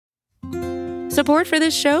Support for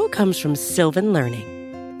this show comes from Sylvan Learning.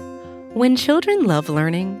 When children love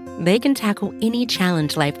learning, they can tackle any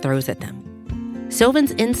challenge life throws at them.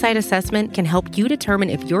 Sylvan's Insight Assessment can help you determine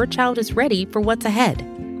if your child is ready for what's ahead.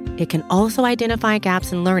 It can also identify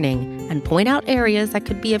gaps in learning and point out areas that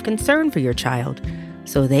could be of concern for your child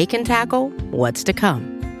so they can tackle what's to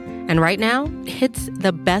come. And right now, it's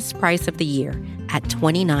the best price of the year at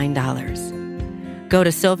 $29. Go to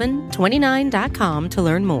sylvan29.com to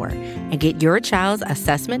learn more and get your child's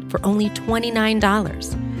assessment for only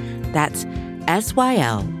 $29. That's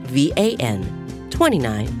SYLVAN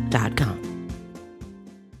 29.com.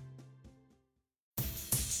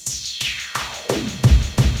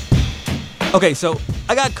 Okay, so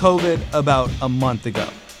I got COVID about a month ago,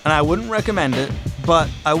 and I wouldn't recommend it, but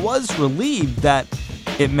I was relieved that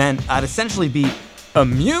it meant I'd essentially be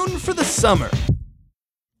immune for the summer.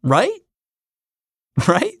 Right?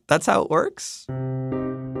 Right? That's how it works?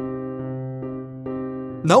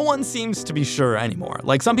 No one seems to be sure anymore.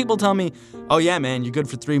 Like, some people tell me, oh yeah, man, you're good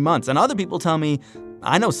for 3 months. And other people tell me,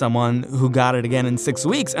 I know someone who got it again in 6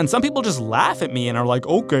 weeks. And some people just laugh at me and are like,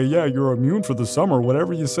 okay, yeah, you're immune for the summer,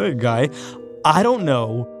 whatever you say, guy. I don't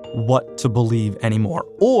know what to believe anymore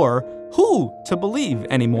or who to believe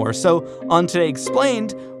anymore. So on Today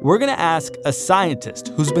Explained, we're going to ask a scientist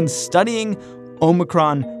who's been studying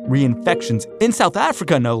Omicron reinfections in South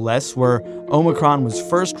Africa, no less, where Omicron was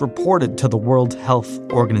first reported to the World Health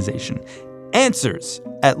Organization. Answers,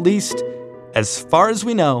 at least as far as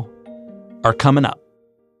we know, are coming up.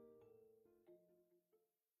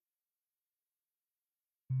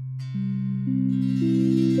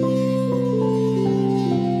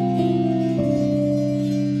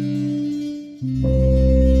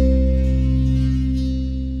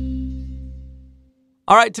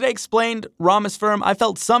 All right, Today Explained, Ramis Firm. I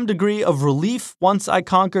felt some degree of relief once I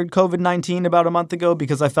conquered COVID-19 about a month ago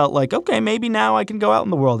because I felt like, okay, maybe now I can go out in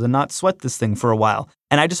the world and not sweat this thing for a while.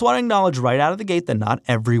 And I just want to acknowledge right out of the gate that not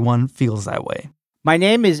everyone feels that way. My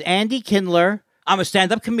name is Andy Kindler. I'm a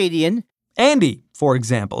stand-up comedian. Andy, for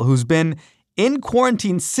example, who's been in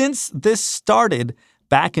quarantine since this started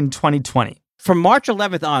back in 2020. From March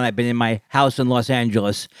 11th on, I've been in my house in Los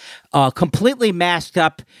Angeles, completely masked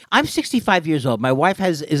up. I'm 65 years old. My wife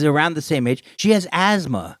is around the same age. She has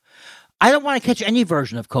asthma. I don't want to catch any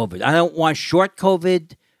version of COVID. I don't want short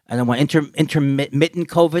COVID. I don't want intermittent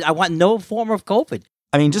COVID. I want no form of COVID.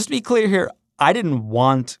 I mean, just to be clear here, I didn't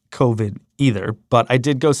want COVID either, but I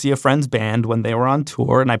did go see a friend's band when they were on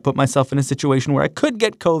tour, and I put myself in a situation where I could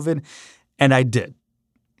get COVID, and I did.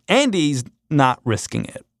 Andy's not risking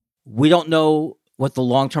it. We don't know what the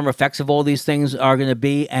long-term effects of all these things are going to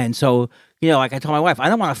be. And so, like I told my wife, I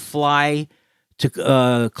don't want to fly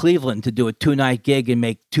to Cleveland to do a 2-night gig and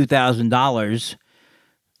make $2,000.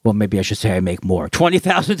 Well, maybe I should say I make more,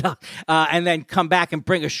 $20,000, and then come back and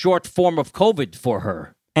bring a short form of COVID for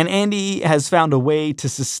her. And Andy has found a way to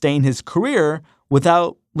sustain his career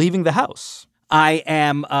without leaving the house.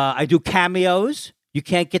 I do cameos. You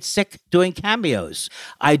can't get sick doing cameos.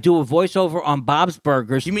 I do a voiceover on Bob's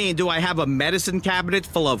Burgers. You mean, do I have a medicine cabinet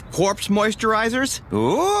full of corpse moisturizers?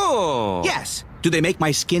 Ooh. Yes. Do they make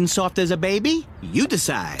my skin soft as a baby? You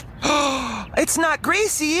decide. It's not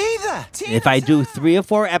greasy either. If I do 3 or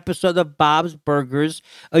 4 episodes of Bob's Burgers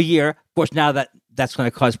a year, of course, now that's going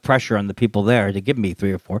to cause pressure on the people there to give me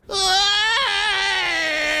 3 or 4.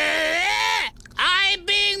 I'm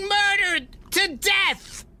being murdered to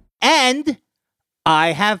death. And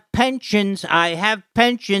I have pensions. I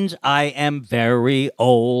am very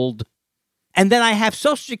old. And then I have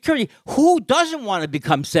Social Security. Who doesn't want to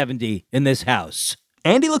become 70 in this house?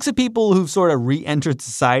 Andy looks at people who've sort of re-entered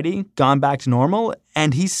society, gone back to normal,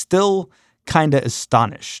 and he's still kind of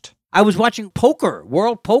astonished. I was watching poker,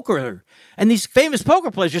 World Poker, and these famous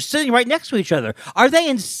poker players are sitting right next to each other. Are they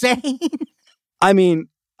insane? I mean,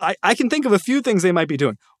 I can think of a few things they might be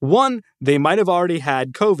doing. One, they might have already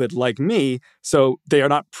had COVID like me, so they are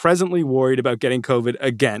not presently worried about getting COVID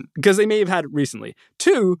again, because they may have had it recently.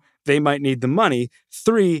 2, they might need the money.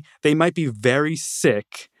 3, they might be very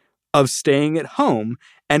sick of staying at home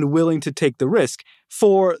and willing to take the risk.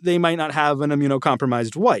 4, they might not have an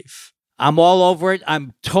immunocompromised wife. I'm all over it.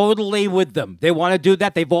 I'm totally with them. They want to do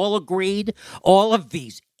that. They've all agreed. All of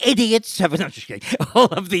these idiots have, no, just kidding. All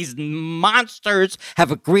of these monsters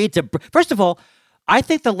have agreed to. First of all, I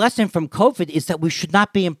think the lesson from COVID is that we should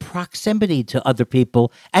not be in proximity to other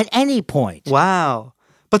people at any point. Wow.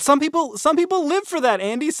 But some people live for that,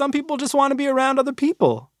 Andy. Some people just want to be around other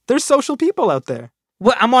people. There's social people out there.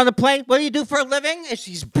 What, I'm on the plane. What do you do for a living?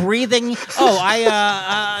 She's breathing. Oh,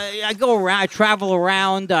 I go around. I travel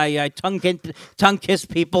around. I tongue kiss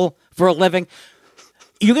people for a living.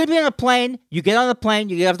 You're going to be on a plane. You get on the plane.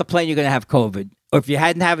 You get off the plane. You're going to have COVID. Or if you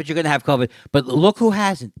hadn't have it, you're going to have COVID. But look who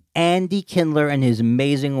hasn't. Andy Kindler and his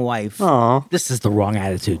amazing wife. Aw. This is the wrong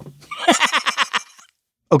attitude.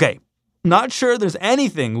 Okay, not sure there's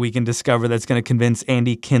anything we can discover that's going to convince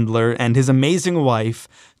Andy Kindler and his amazing wife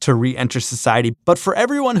to re-enter society. But for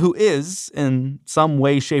everyone who is, in some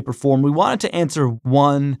way, shape, or form, we wanted to answer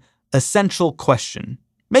one essential question.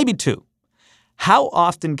 Maybe two. How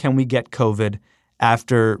often can we get COVID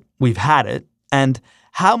after we've had it? And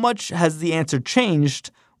how much has the answer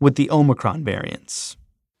changed with the Omicron variants?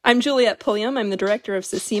 I'm Juliette Pulliam. I'm the director of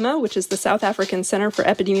SACIMA, which is the South African Center for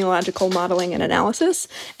Epidemiological Modeling and Analysis.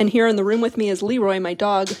 And here in the room with me is Leroy, my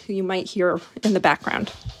dog, who you might hear in the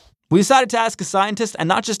background. We decided to ask a scientist, and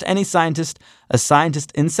not just any scientist, a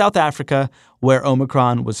scientist in South Africa, where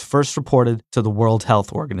Omicron was first reported to the World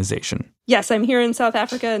Health Organization. Yes, I'm here in South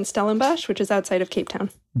Africa in Stellenbosch, which is outside of Cape Town.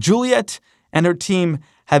 Juliette and her team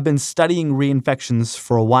have been studying reinfections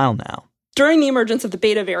for a while now. During the emergence of the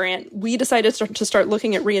beta variant, we decided to start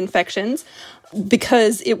looking at reinfections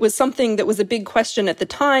because it was something that was a big question at the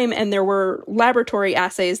time, and there were laboratory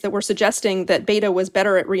assays that were suggesting that beta was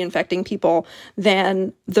better at reinfecting people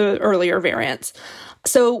than the earlier variants.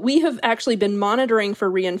 So we have actually been monitoring for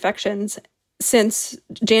reinfections since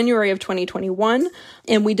January of 2021,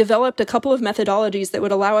 and we developed a couple of methodologies that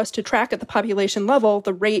would allow us to track at the population level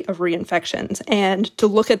the rate of reinfections and to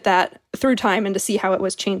look at that through time and to see how it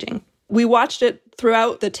was changing. We watched it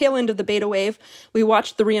throughout the tail end of the beta wave. We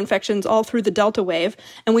watched the reinfections all through the delta wave,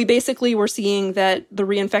 and we basically were seeing that the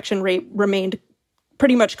reinfection rate remained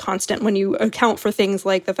pretty much constant when you account for things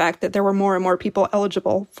like the fact that there were more and more people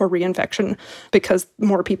eligible for reinfection because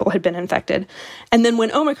more people had been infected. And then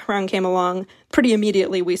when Omicron came along, pretty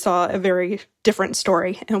immediately we saw a very different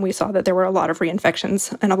story, and we saw that there were a lot of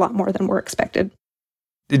reinfections and a lot more than were expected.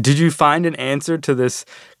 Did you find an answer to this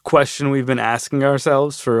question we've been asking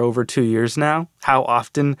ourselves for over 2 years now? How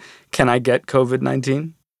often can I get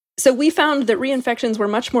COVID-19? So we found that reinfections were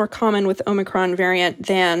much more common with the Omicron variant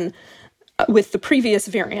than with the previous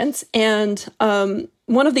variants. And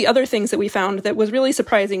one of the other things that we found that was really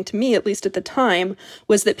surprising to me, at least at the time,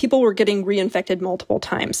 was that people were getting reinfected multiple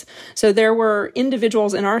times. So there were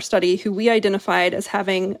individuals in our study who we identified as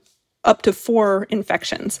having up to 4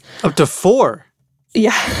 infections. Up to 4?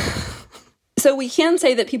 Yeah. So we can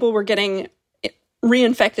say that people were getting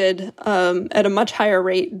reinfected at a much higher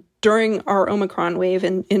rate during our Omicron wave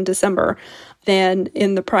in December than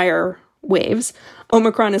in the prior waves.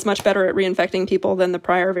 Omicron is much better at reinfecting people than the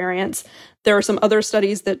prior variants. There are some other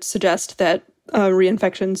studies that suggest that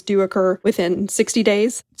reinfections do occur within 60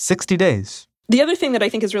 days. 60 days. The other thing that I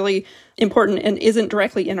think is really important and isn't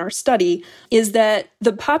directly in our study is that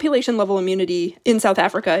the population level immunity in South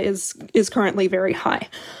Africa is currently very high.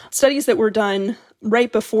 Studies that were done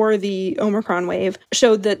right before the Omicron wave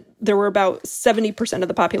showed that there were about 70% of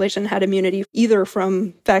the population had immunity either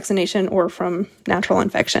from vaccination or from natural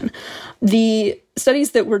infection. The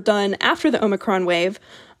studies that were done after the Omicron wave,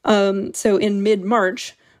 so in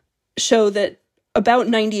mid-March, show that about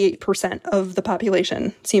 98% of the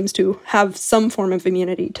population seems to have some form of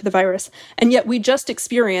immunity to the virus. And yet we just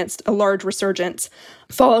experienced a large resurgence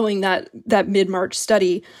following that mid-March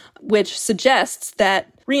study, which suggests that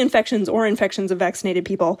reinfections or infections of vaccinated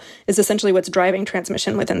people is essentially what's driving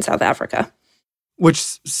transmission within South Africa.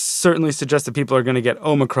 Which certainly suggests that people are going to get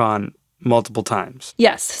Omicron multiple times.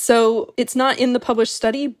 Yes. So it's not in the published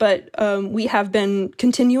study, but we have been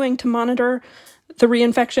continuing to monitor the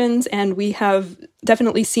reinfections, and we have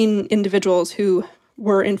definitely seen individuals who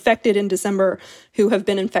were infected in December who have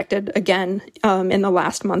been infected again in the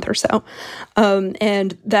last month or so.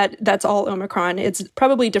 And that's all Omicron. It's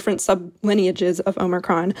probably different sublineages of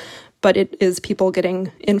Omicron, but it is people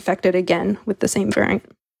getting infected again with the same variant.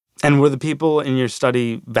 And were the people in your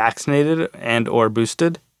study vaccinated and or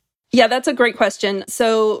boosted? Yeah, that's a great question.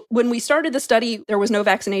 So when we started the study, there was no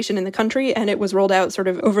vaccination in the country, and it was rolled out sort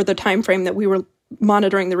of over the time frame that we were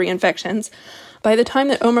monitoring the reinfections. By the time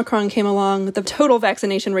that Omicron came along, the total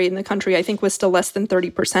vaccination rate in the country, I think, was still less than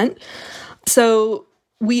 30%. So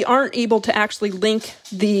we aren't able to actually link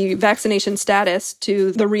the vaccination status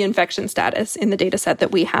to the reinfection status in the data set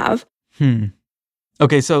that we have.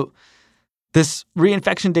 Okay, so this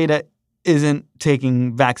reinfection data isn't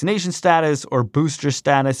taking vaccination status or booster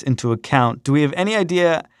status into account. Do we have any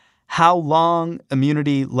idea how long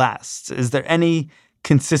immunity lasts? Is there any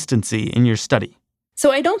consistency in your study?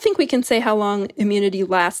 So I don't think we can say how long immunity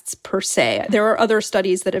lasts per se. There are other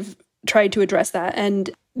studies that have tried to address that. And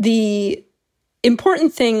the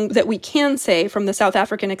important thing that we can say from the South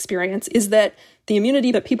African experience is that the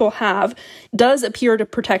immunity that people have does appear to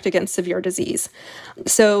protect against severe disease.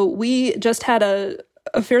 So we just had a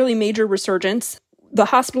fairly major resurgence. The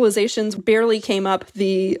hospitalizations barely came up,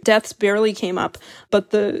 the deaths barely came up,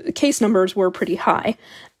 but the case numbers were pretty high.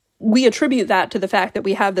 We attribute that to the fact that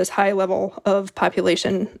we have this high level of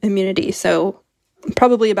population immunity. So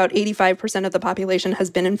probably about 85% of the population has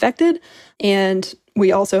been infected, and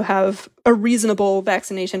we also have a reasonable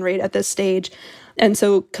vaccination rate at this stage. And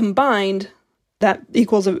so combined, that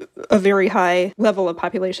equals a very high level of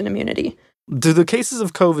population immunity. Do the cases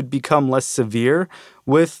of COVID become less severe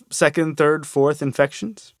with second, third, fourth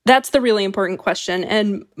infections? That's the really important question.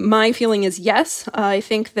 And my feeling is yes. I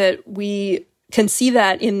think that we can see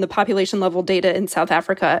that in the population level data in South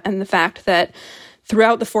Africa, and the fact that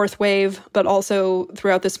throughout the fourth wave, but also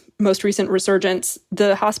throughout this most recent resurgence,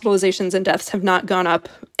 the hospitalizations and deaths have not gone up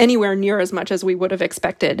anywhere near as much as we would have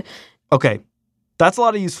expected. Okay, that's a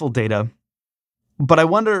lot of useful data. But I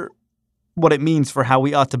wonder what it means for how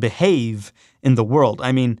we ought to behave in the world.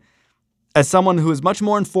 I mean, as someone who is much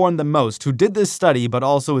more informed than most, who did this study, but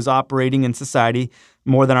also is operating in society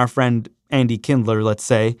more than our friend Andy Kindler, let's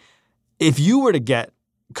say, if you were to get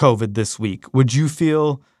COVID this week, would you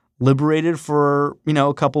feel liberated for,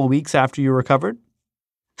 a couple of weeks after you recovered?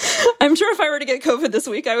 I'm sure if I were to get COVID this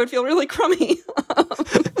week, I would feel really crummy.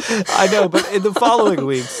 I know, but in the following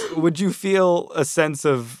weeks, would you feel a sense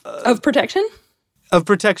of protection? Of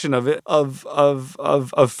protection,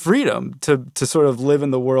 of freedom to sort of live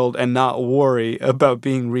in the world and not worry about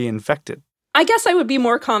being reinfected? I guess I would be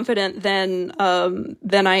more confident than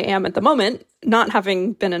I am at the moment, not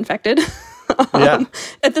having been infected. Yeah.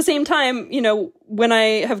 At the same time, when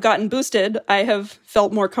I have gotten boosted, I have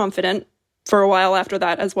felt more confident for a while after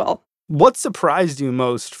that as well. What surprised you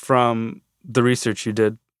most from the research you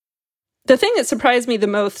did? The thing that surprised me the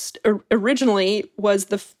most originally was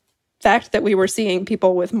the fact that we were seeing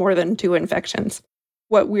people with more than 2 infections.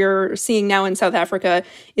 What we're seeing now in South Africa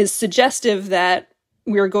is suggestive that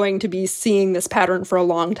we're going to be seeing this pattern for a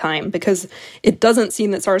long time, because it doesn't seem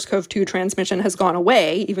that SARS-CoV-2 transmission has gone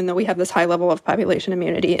away, even though we have this high level of population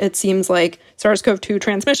immunity. It seems like SARS-CoV-2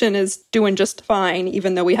 transmission is doing just fine,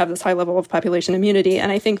 even though we have this high level of population immunity.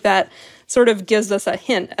 And I think that sort of gives us a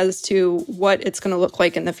hint as to what it's going to look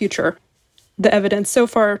like in the future. The evidence so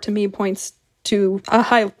far, to me, points to a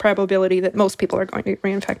high probability that most people are going to get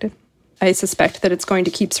reinfected. I suspect that it's going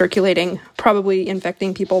to keep circulating, probably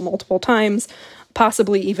infecting people multiple times,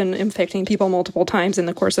 possibly even infecting people multiple times in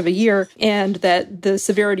the course of a year, and that the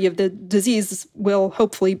severity of the disease will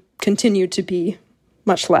hopefully continue to be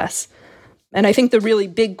much less. And I think the really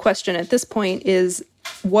big question at this point is,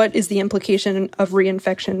 what is the implication of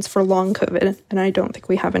reinfections for long COVID? And I don't think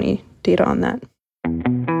we have any data on that.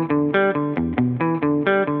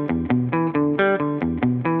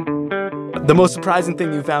 The most surprising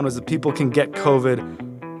thing you found was that people can get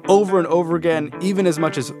COVID over and over again, even as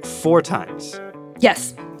much as 4 times.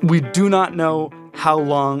 Yes. We do not know how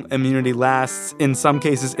long immunity lasts. In some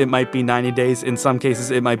cases, it might be 90 days. In some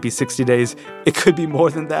cases, it might be 60 days. It could be more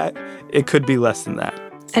than that. It could be less than that.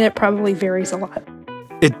 And it probably varies a lot.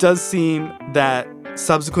 It does seem that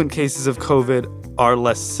subsequent cases of COVID are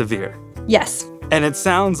less severe. Yes. And it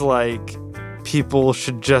sounds like people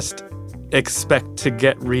should just expect to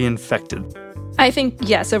get reinfected. I think,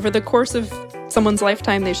 yes, over the course of someone's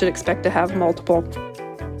lifetime, they should expect to have multiple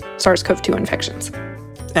SARS-CoV-2 infections.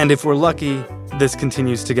 And if we're lucky, this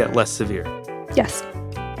continues to get less severe. Yes.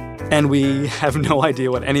 And we have no idea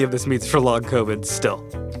what any of this means for long COVID still.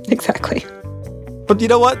 Exactly. But you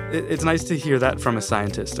know what? It's nice to hear that from a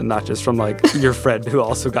scientist and not just from, your friend who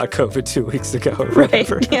also got COVID 2 weeks ago or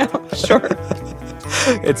whatever. Right, yeah, sure.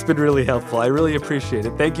 It's been really helpful. I really appreciate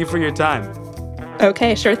it. Thank you for your time.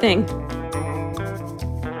 Okay, sure thing.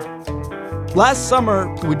 Last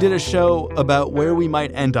summer, we did a show about where we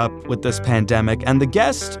might end up with this pandemic, and the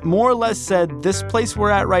guest more or less said this place we're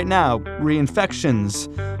at right now, reinfections,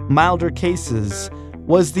 milder cases,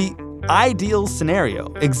 was the ideal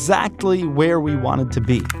scenario, exactly where we wanted to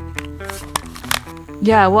be.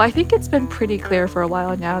 Yeah, well, I think it's been pretty clear for a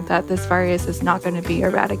while now that this virus is not going to be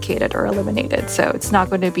eradicated or eliminated. So it's not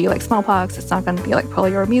going to be like smallpox. It's not going to be like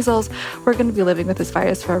polio or measles. We're going to be living with this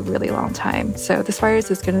virus for a really long time. So this virus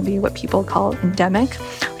is going to be what people call endemic,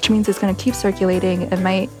 which means it's going to keep circulating. It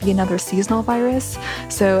might be another seasonal virus.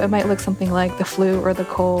 So it might look something like the flu or the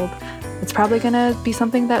cold. It's probably going to be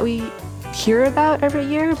something that we hear about every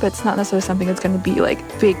year, but it's not necessarily something that's going to be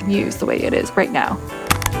like big news the way it is right now.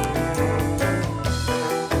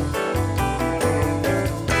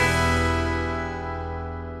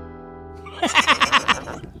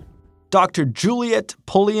 Dr. Juliet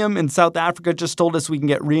Pulliam in South Africa just told us we can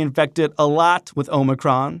get reinfected a lot with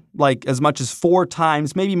Omicron, like as much as 4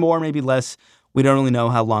 times, maybe more, maybe less. We don't really know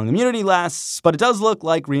how long immunity lasts, but it does look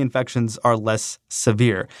like reinfections are less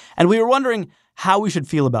severe. And we were wondering how we should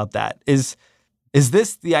feel about that. Is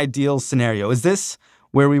this the ideal scenario? Is this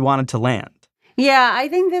where we wanted to land? Yeah, I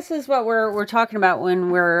think this is what we're talking about when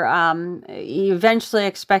we're eventually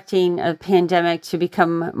expecting a pandemic to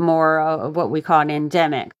become more of what we call an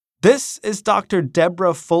endemic. This is Dr.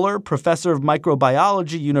 Deborah Fuller, professor of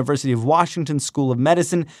microbiology, University of Washington School of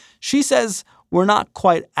Medicine. She says we're not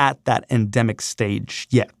quite at that endemic stage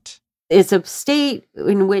yet. It's a state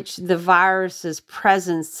in which the virus's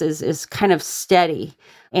presence is kind of steady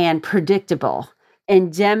and predictable.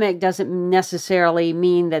 Endemic doesn't necessarily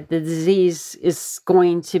mean that the disease is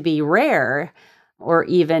going to be rare or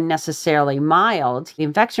even necessarily mild. The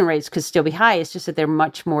infection rates could still be high. It's just that they're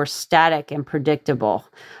much more static and predictable.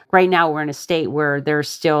 Right now, we're in a state where there's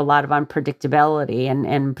still a lot of unpredictability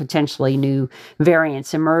and potentially new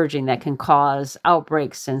variants emerging that can cause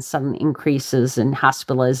outbreaks and some increases in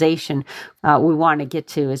hospitalization. We want to get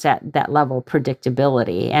to is at that level of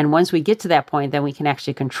predictability. And once we get to that point, then we can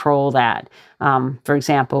actually control that, for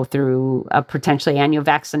example, through potentially annual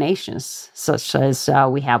vaccinations, such as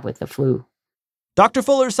we have with the flu. Dr.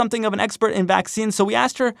 Fuller is something of an expert in vaccines, so we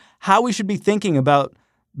asked her how we should be thinking about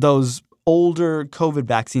those older COVID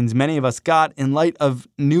vaccines many of us got in light of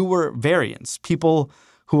newer variants. People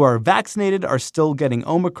who are vaccinated are still getting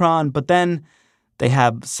Omicron, but then they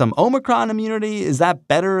have some Omicron immunity. Is that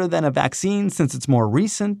better than a vaccine since it's more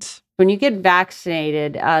recent? When you get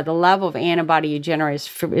vaccinated, the level of antibody you generate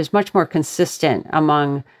is much more consistent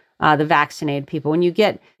among the vaccinated people. When you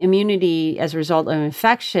get immunity as a result of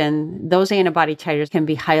infection, those antibody titers can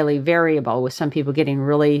be highly variable, with some people getting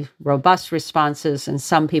really robust responses and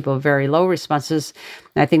some people very low responses.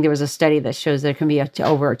 And I think there was a study that shows there can be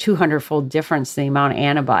over a 200-fold difference in the amount of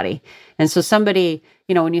antibody. And so somebody,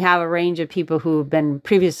 when you have a range of people who've been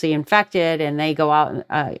previously infected and they go out,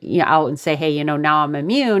 out and say, hey, now I'm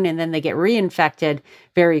immune, and then they get reinfected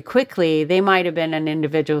very quickly, they might have been an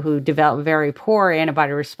individual who developed very poor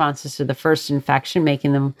antibody responses to the first infection,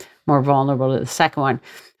 making them more vulnerable to the second one.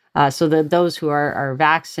 So those who are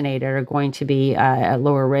vaccinated are going to be at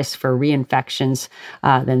lower risk for reinfections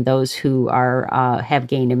than those who have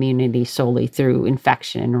gained immunity solely through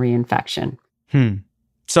infection and reinfection.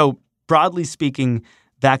 So broadly speaking,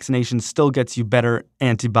 vaccination still gets you better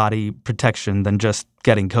antibody protection than just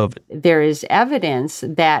getting COVID. There is evidence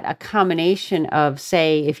that a combination of,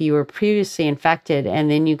 say, if you were previously infected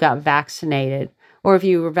and then you got vaccinated, or if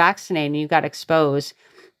you were vaccinated and you got exposed,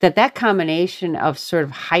 that combination of sort of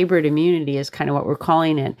hybrid immunity is kind of what we're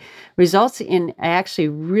calling it, results in actually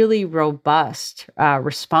really robust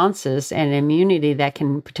responses and immunity that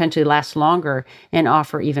can potentially last longer and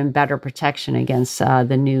offer even better protection against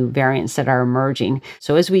the new variants that are emerging.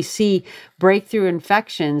 So as we see breakthrough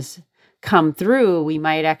infections come through, we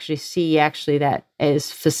might actually see that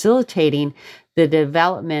is facilitating the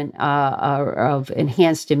development of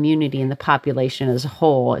enhanced immunity in the population as a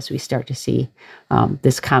whole as we start to see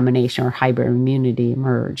this combination or hybrid immunity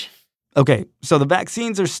emerge. Okay, so the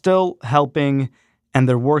vaccines are still helping, and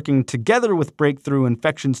they're working together with breakthrough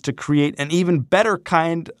infections to create an even better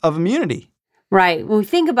kind of immunity. Right. When we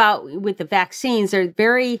think about with the vaccines, they're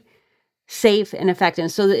very safe and effective.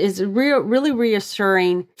 So it's really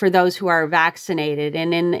reassuring for those who are vaccinated.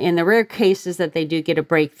 And in the rare cases that they do get a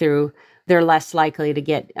breakthrough, they're less likely to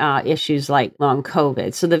get issues like long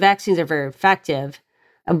COVID. So the vaccines are very effective.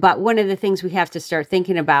 But one of the things we have to start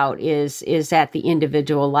thinking about is at the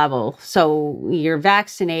individual level. So you're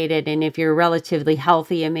vaccinated, and if you're relatively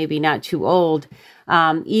healthy and maybe not too old,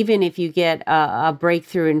 even if you get a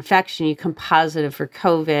breakthrough infection, you come positive for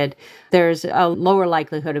COVID, there's a lower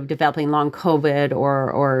likelihood of developing long COVID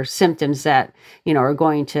or symptoms that, are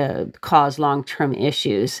going to cause long-term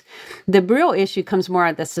issues. The real issue comes more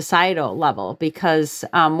at the societal level, because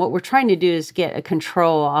what we're trying to do is get a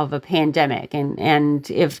control of a pandemic. And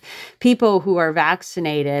if people who are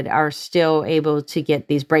vaccinated are still able to get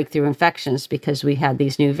these breakthrough infections because we have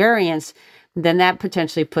these new variants, then that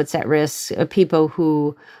potentially puts at risk people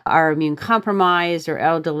who are immune compromised or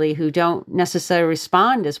elderly who don't necessarily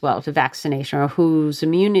respond as well to vaccination, or whose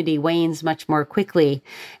immunity wanes much more quickly.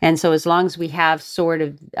 And so as long as we have sort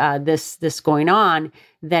of this going on,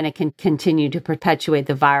 then it can continue to perpetuate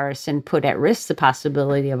the virus and put at risk the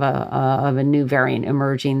possibility of a new variant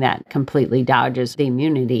emerging that completely dodges the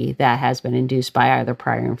immunity that has been induced by either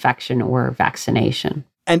prior infection or vaccination.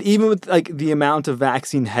 And even with the amount of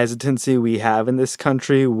vaccine hesitancy we have in this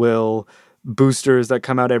country, will boosters that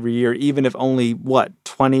come out every year, even if only,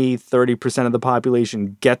 20, 30% of the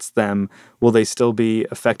population gets them, will they still be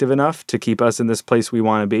effective enough to keep us in this place we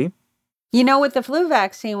want to be? You know, with the flu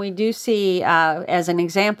vaccine, we do see, as an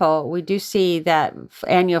example, we do see that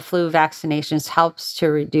annual flu vaccinations helps to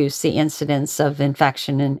reduce the incidence of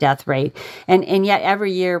infection and death rate. And yet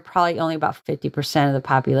every year, probably only about 50% of the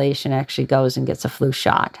population actually goes and gets a flu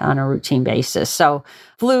shot on a routine basis. So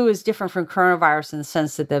flu is different from coronavirus in the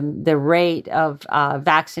sense that the rate of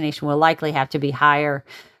vaccination will likely have to be higher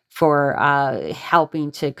for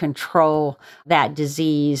helping to control that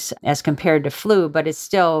disease as compared to flu, but it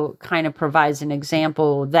still kind of provides an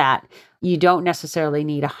example that you don't necessarily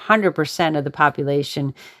need 100% of the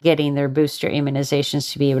population getting their booster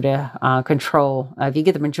immunizations to be able to control. If you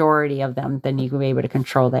get the majority of them, then you can be able to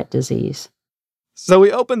control that disease. So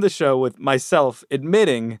we opened the show with myself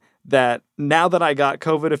admitting that now that I got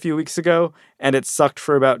COVID a few weeks ago and it sucked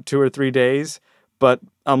for about 2 or 3 days, but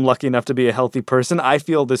I'm lucky enough to be a healthy person, I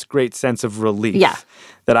feel this great sense of relief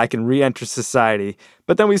that I can re-enter society.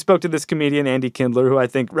 But then we spoke to this comedian, Andy Kindler, who I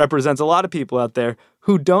think represents a lot of people out there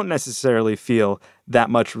who don't necessarily feel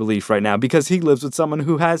that much relief right now because he lives with someone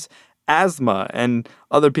who has asthma and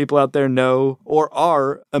other people out there know or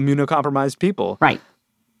are immunocompromised people. Right.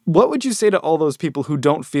 What would you say to all those people who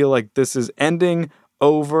don't feel like this is ending,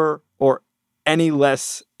 over, or any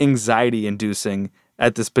less anxiety-inducing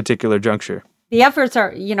at this particular juncture? The efforts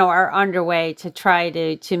are underway to try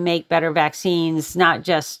to make better vaccines, not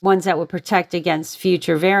just ones that would protect against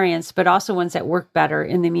future variants, but also ones that work better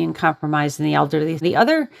in the immune-compromised and the elderly. The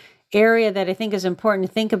other area that I think is important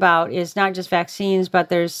to think about is not just vaccines, but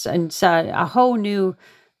there's a whole new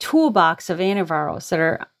toolbox of antivirals that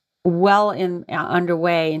are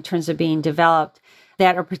underway in terms of being developed,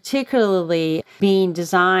 that are particularly being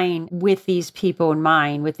designed with these people in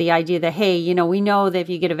mind, with the idea that, hey, we know that if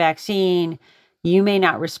you get a vaccine, you may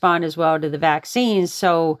not respond as well to the vaccine.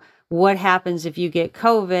 So what happens if you get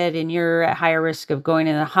COVID and you're at higher risk of going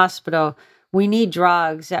in the hospital? We need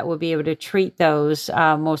drugs that will be able to treat those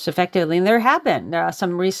most effectively. And there are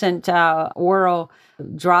some recent oral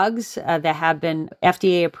drugs that have been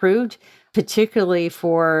FDA approved, particularly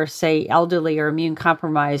for, say, elderly or immune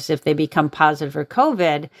compromised. If they become positive for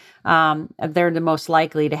COVID, they're the most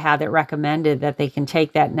likely to have it recommended that they can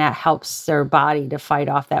take that, and that helps their body to fight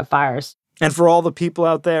off that virus. And for all the people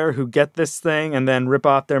out there who get this thing and then rip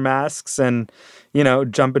off their masks and,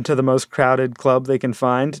 jump into the most crowded club they can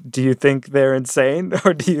find, do you think they're insane,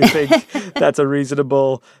 or do you think that's a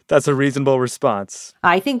reasonable response?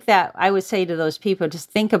 I think that I would say to those people, just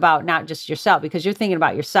think about not just yourself, because you're thinking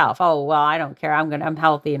about yourself. Oh, well, I don't care. I'm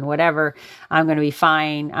healthy and whatever. I'm going to be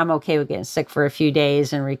fine. I'm okay with getting sick for a few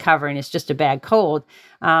days and recovering. It's just a bad cold.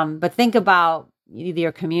 But think about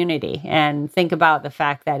your community and think about the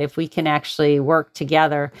fact that if we can actually work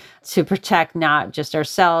together to protect not just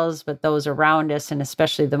ourselves, but those around us, and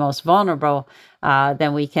especially the most vulnerable,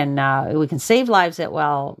 then we can save lives at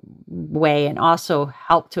way and also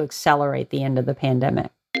help to accelerate the end of the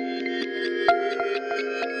pandemic.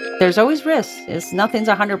 There's always risk. Nothing's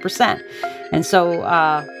 100%. And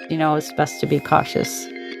so, it's best to be cautious.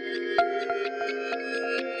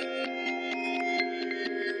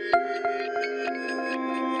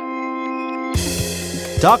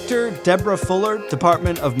 Dr. Deborah Fuller,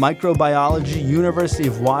 Department of Microbiology, University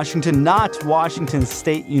of Washington, not Washington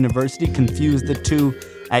State University. Confuse the two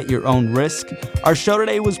at your own risk. Our show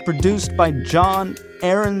today was produced by John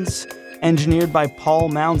Ahrens, engineered by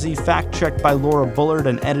Paul Mounsey, fact-checked by Laura Bullard,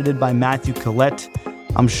 and edited by Matthew Collette.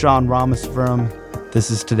 I'm Sean Rameswaram.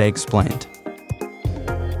 This is Today Explained.